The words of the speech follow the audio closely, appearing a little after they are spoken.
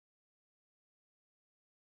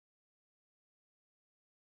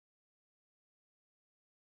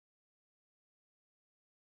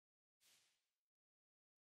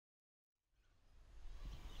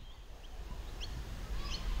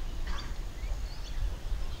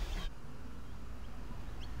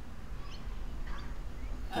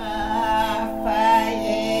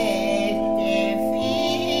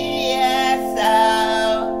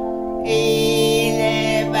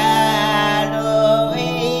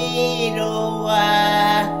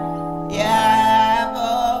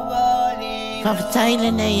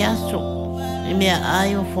Whawhataile nei aso, I mea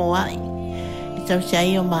ai o fōai, I tau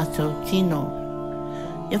sei o mātou tino.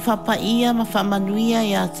 Ia whapaia ma whamanuia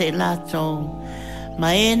ia te lātou,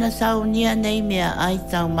 ma e na saunia nei mea ai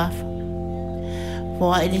tau mafa.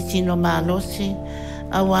 Fōai le tino mālosi,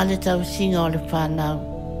 a wale tau singa o le whanau.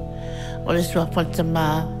 O le sua palta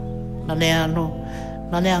mā, ma le ano,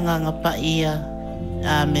 ma le anganga pa ia.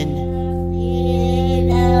 Amen.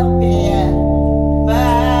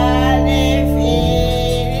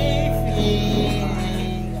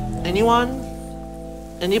 Anyone?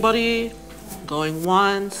 Anybody? Going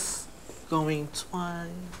once, going twice.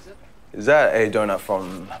 Is that a donut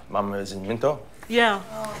from Mama's in Minto? Yeah.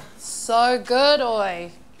 Oh, so good,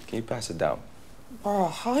 oi. Can you pass it down? Bro,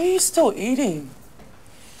 how are you still eating?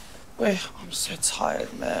 Wait, I'm so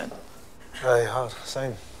tired, man. Hey, hard.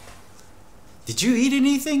 Same. Did you eat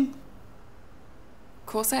anything? Of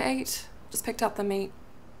course I ate. Just picked up the meat.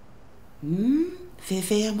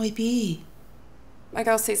 Whewhea mai pi. My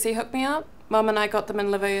girl Cece hooked me up. Mum and I got them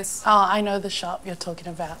in Livius. Oh, I know the shop you're talking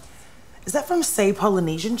about. Is that from Say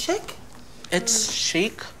Polynesian Chick? It's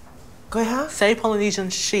chic. Go ahead. Say Polynesian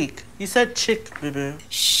chic. You said chick, boo-boo.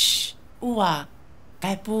 Shh. Ua.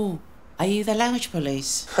 Kai pū. Are you the language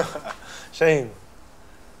police? Shame.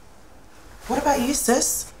 What about you,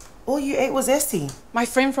 sis? All you ate was Essie. My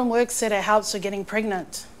friend from work said it helps with getting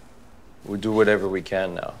pregnant. We'll do whatever we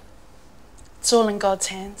can now. It's all in God's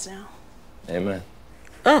hands now. Amen.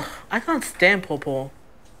 Ugh, I can't stand Pawpaw.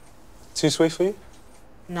 Too sweet for you?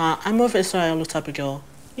 Nah, I'm with Israel type of girl.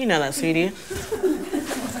 You know that, sweetie.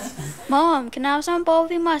 Mom, can I have some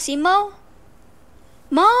Povi Masima?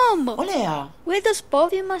 Mom! Olea. Where does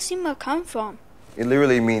Povi Masima come from? It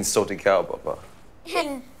literally means salty cow, Papa.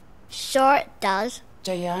 Sure it does.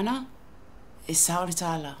 Jayana? Is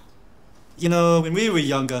Sauritala. You know, when we were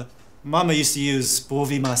younger, Mama used to use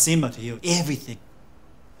Povi Masima to heal everything.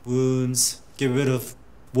 Wounds, get rid of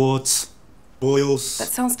warts, boils. That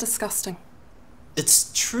sounds disgusting.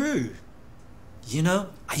 It's true. You know,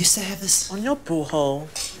 I used to have this... On your boohole.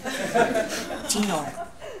 Tino.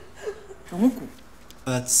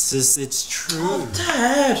 But sis, it's true. Oh,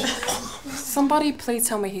 Dad! Somebody please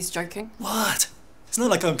tell me he's joking. What? It's not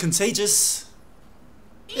like I'm contagious.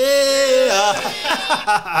 Yeah!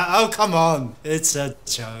 Oh, come on. It's a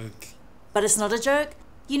joke. But it's not a joke.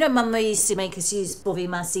 You know, Mama used to make us use Povi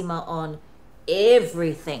Masima on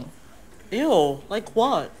everything. Ew, like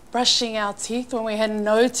what? Brushing our teeth when we had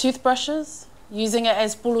no toothbrushes. Using it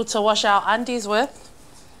as pulu to wash our undies with.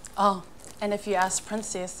 Oh, and if you ask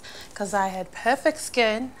Princess, because I had perfect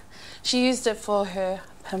skin, she used it for her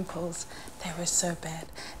pimples. They were so bad.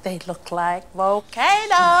 They looked like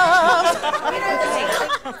volcanoes.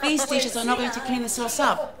 These dishes are not going to clean this sauce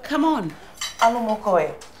up. Come on. Alo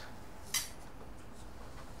mokoe.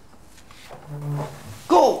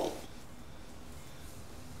 Go!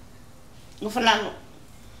 Ufanalo.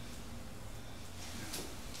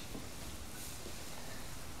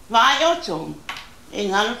 Vai o tō, e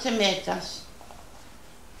ngalo te metas.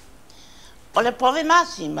 O le Povi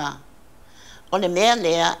Masima, o le mea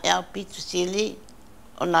lea e au pitu sili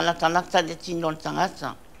o nala tanata le tino o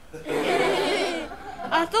tangata.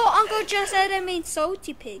 I thought Uncle just said it means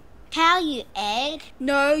salty pig. How, you egg?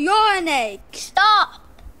 No, you're an egg. Stop!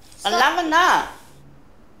 Alama na.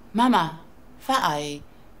 Mama, whaai,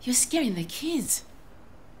 you're scaring the kids.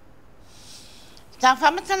 Tā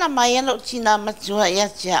whamatana mai alo tina matua ia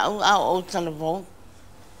tia au au o talavo.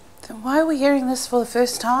 Then why are we hearing this for the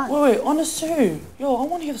first time? Wait, honest too. Yo, I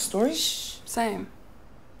want to hear the story. Shh, same.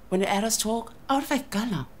 When the adults talk, I would like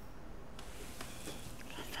gala.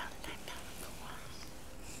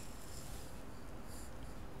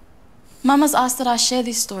 Mama's asked that I share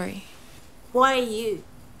this story. Why are you?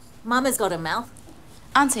 Mama's got a mouth.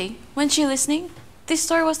 Auntie, weren't you listening? This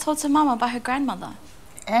story was told to Mama by her grandmother.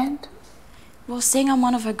 And? Well, seeing I'm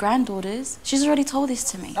one of her granddaughters, she's already told this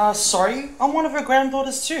to me. Sorry, I'm one of her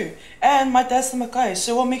granddaughters too. And my dad's the Mackay,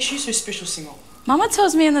 so what makes you so special, single? Mama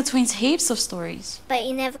tells me and the twins heaps of stories. But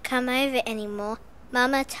you never come over anymore.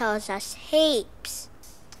 Mama tells us heaps.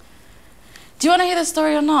 Do you want to hear the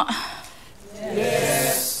story or not?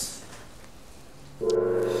 Yes.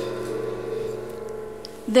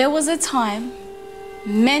 There was a time,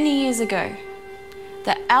 many years ago,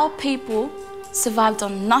 that our people survived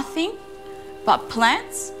on nothing but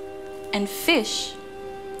plants and fish.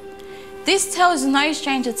 This tale is no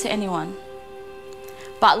stranger to anyone.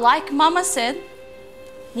 But like Mama said,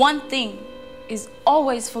 one thing is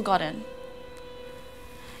always forgotten.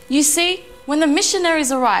 You see, when the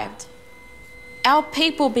missionaries arrived, our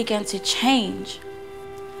people began to change.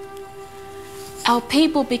 Our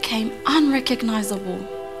people became unrecognizable.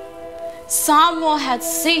 Samoa had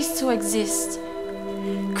ceased to exist.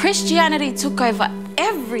 Christianity took over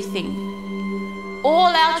everything.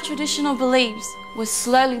 All our traditional beliefs were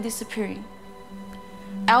slowly disappearing.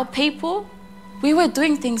 Our people, we were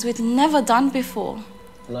doing things we'd never done before.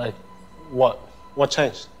 Like, what? What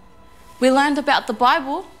changed? We learned about the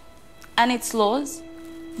Bible and its laws.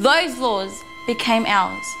 Those laws became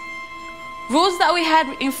ours. Rules that we had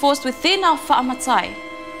enforced within our whaamatai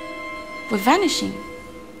were vanishing.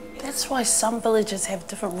 That's why some villages have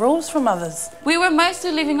different rules from others. We were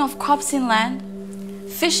mostly living off crops in land,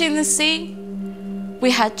 fish in the sea.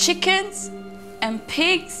 We had chickens and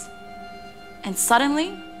pigs, and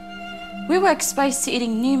suddenly we were exposed to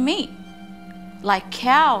eating new meat, like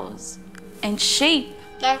cows and sheep.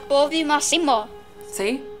 Like Povi Masima.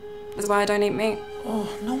 See? That's why I don't eat meat. Oh,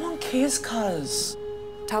 no one cares, cuz.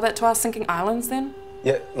 Tell that to our sinking islands then?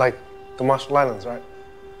 Yeah, like the Marshall Islands, right?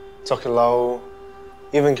 Tokelau,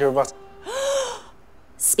 even Kiribati.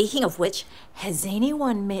 Speaking of which, has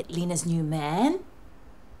anyone met Lena's new man?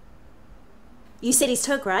 You said he's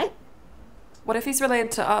Turk, right? What if he's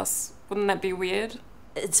related to us? Wouldn't that be weird?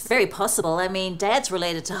 It's very possible. I mean, Dad's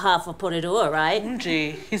related to half of Porirua, right?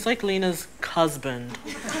 Gee, he's like Lena's husband.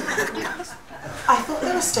 I thought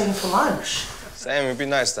they were staying for lunch. Sam, it'd be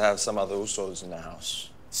nice to have some other usos in the house.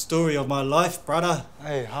 Story of my life, brother.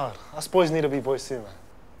 Hey, hard. Us boys need to be boys too, man.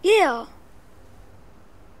 Yeah.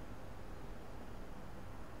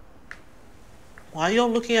 Why are you all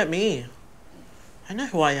looking at me? I know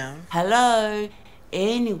who I am. Hello.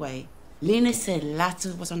 Anyway, Lena said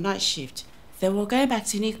Latu was on night shift. They were going back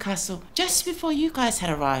to Newcastle just before you guys had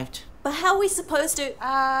arrived. But how are we supposed to...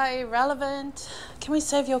 Irrelevant. Can we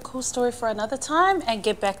save your cool story for another time and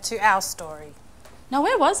get back to our story? Now,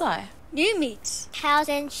 where was I? New meats, cows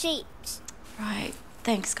and sheep. Right,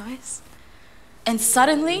 thanks guys. And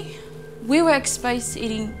suddenly, we were exposed to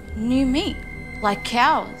eating new meat, like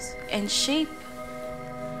cows and sheep.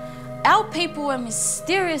 Our people were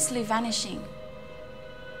mysteriously vanishing.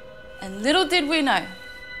 And little did we know,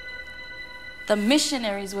 the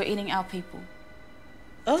missionaries were eating our people.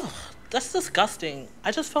 Ugh, that's disgusting.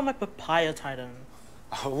 I just felt my papaya tighten.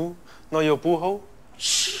 Oh, no, your buho?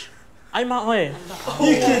 Shh! I'm out way.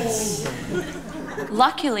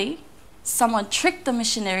 Luckily, someone tricked the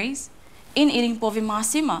missionaries in eating Povi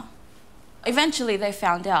Masima. Eventually they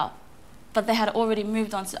found out, but they had already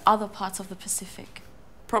moved on to other parts of the Pacific.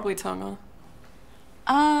 Probably Tonga.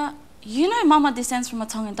 You know Mama descends from a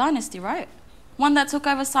Tongan dynasty, right? One that took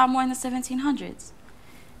over Samoa in the 1700s.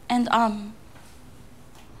 And,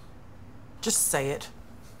 Just say it.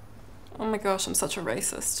 Oh my gosh, I'm such a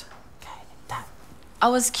racist. I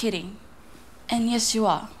was kidding. And yes, you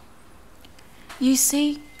are. You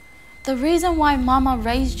see, the reason why Mama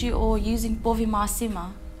raised you all using Povi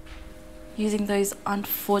Masima, using those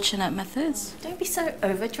unfortunate methods, Don't be so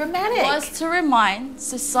over-dramatic. was to remind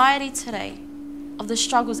society today of the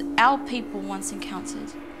struggles our people once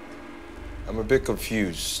encountered. I'm a bit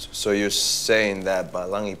confused. So you're saying that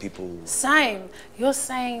Balangi people... Same. You're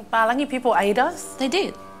saying Balangi people ate us? They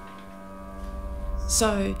did.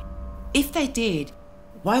 So, if they did,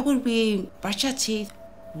 why would we brush our teeth,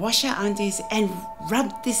 wash our undies, and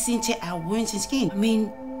rub this into our wounds and skin? I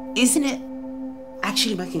mean, isn't it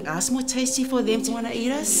actually making us more tasty for them to want to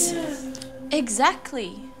eat us?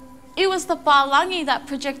 Exactly. It was the Balangi that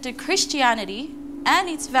projected Christianity and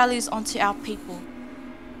its values onto our people.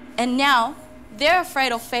 And now, they're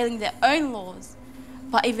afraid of failing their own laws,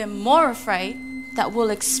 but even more afraid that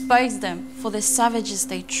we'll expose them for the savages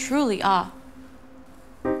they truly are.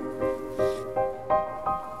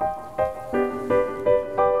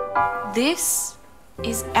 This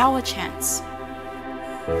is our chance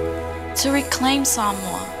to reclaim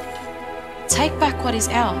Samoa, take back what is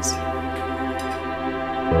ours.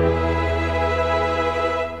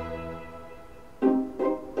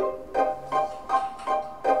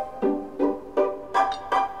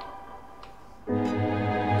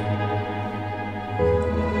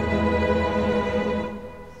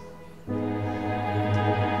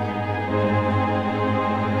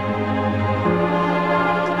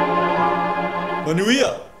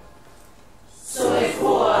 Manuia!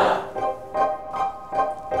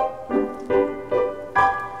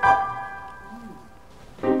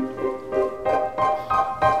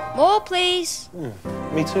 More, please.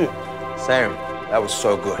 Me too. Sam, that was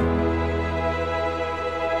so good.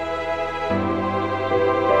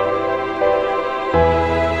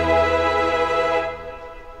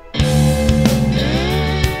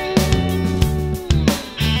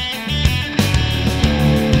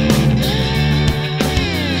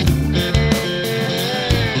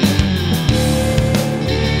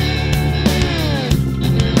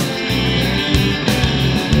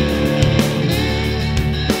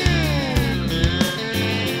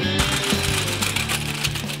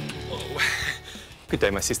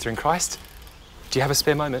 my sister in Christ. Do you have a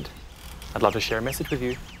spare moment? I'd love to share a message with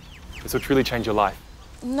you. This will truly change your life.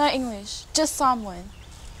 No English, just Samoan.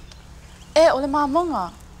 Ole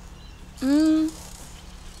mamonga.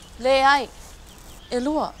 Le ai. E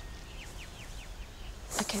lua.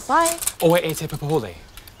 Okay, bye. Oe e te papahole.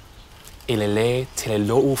 Ilele te le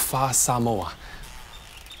lo'u fa Samoa.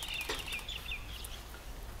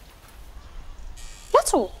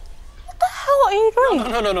 Yato, what the hell are you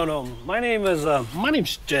doing? No. My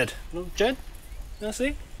name's Jed. No, Jed? You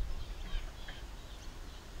see?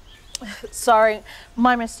 Sorry,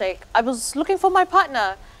 my mistake. I was looking for my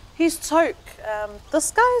partner. He's Toke.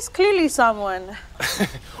 This guy is clearly someone.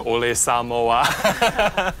 Ole Samoa.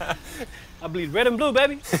 I bleed red and blue,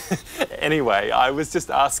 baby. Anyway, I was just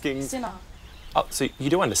asking... Sinner. Oh, so you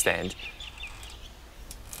do understand.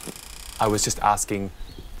 I was just asking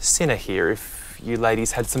Sinner here if you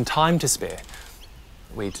ladies had some time to spare.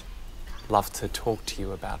 We'd love to talk to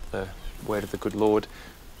you about the word of the good Lord.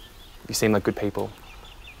 You seem like good people.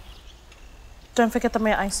 Don't forget the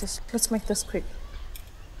Mea Isis. Let's make this quick.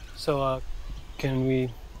 So, can we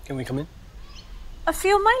come in? A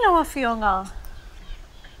fio mai lawa fionga.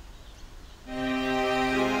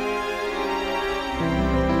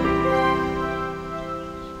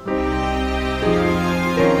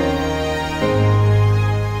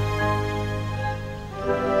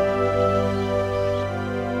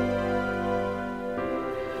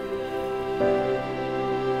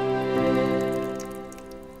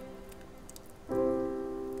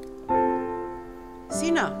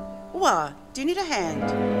 Sina, ua, do you need a hand?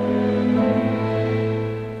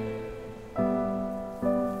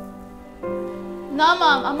 No,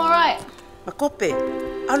 Mum, I'm alright. Makope,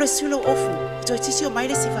 alo sulo ofu, toi tisi o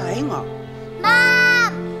maile si vaenga.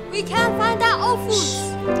 Mom! We can't find our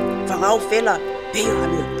ofus! Vangau fela, peo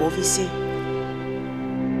hami o Povi se.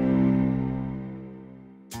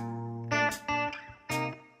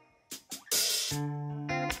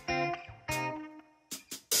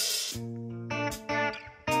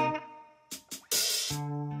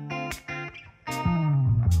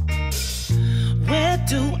 Where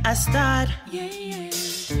do I start?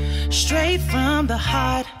 Straight from the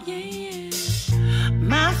heart.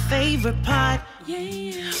 My favorite part.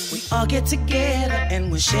 We all get together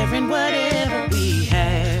and we're sharing whatever we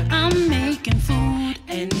have. I'm making food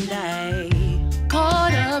and I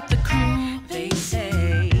called up the crew. They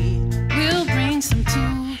say we'll bring some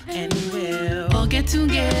too, and we'll all get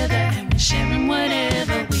together and we're sharing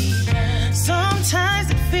whatever we have.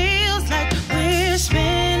 Sometimes it feels like we're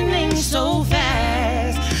spinning so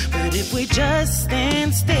fast, but if we just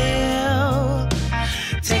stand still,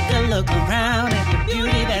 take a look around at the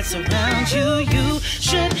beauty that's around you. You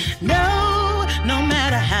should know, no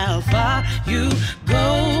matter how far you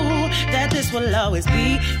go, that this will always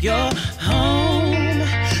be your home,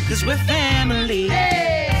 'cause we're family.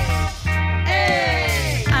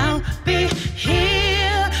 I'll be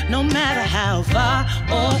here no matter how far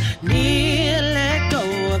or near. Let go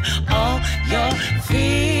of all your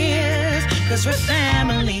fears, 'cause we're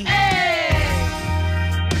family.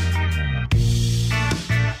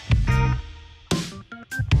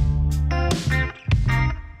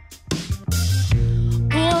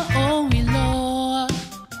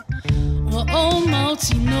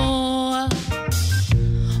 Noa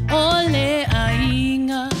ole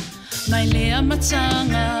ainga mai lea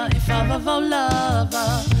matanga e whawawau lava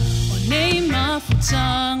o nei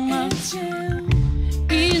mafutanga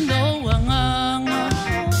I loa nganga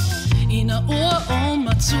ina ua o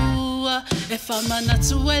matua e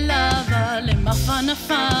whamanatu e lava le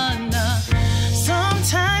mawhanawhana.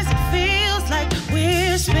 Sometimes it feels like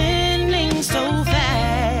we're spinning so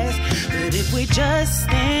fast, but if we just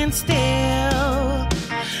stand still,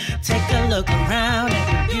 take a look around at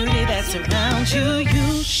the beauty that's around you.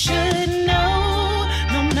 You should know,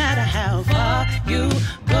 no matter how far you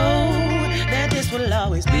go, that this will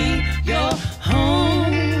always be your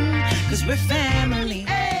home, 'cause we're family.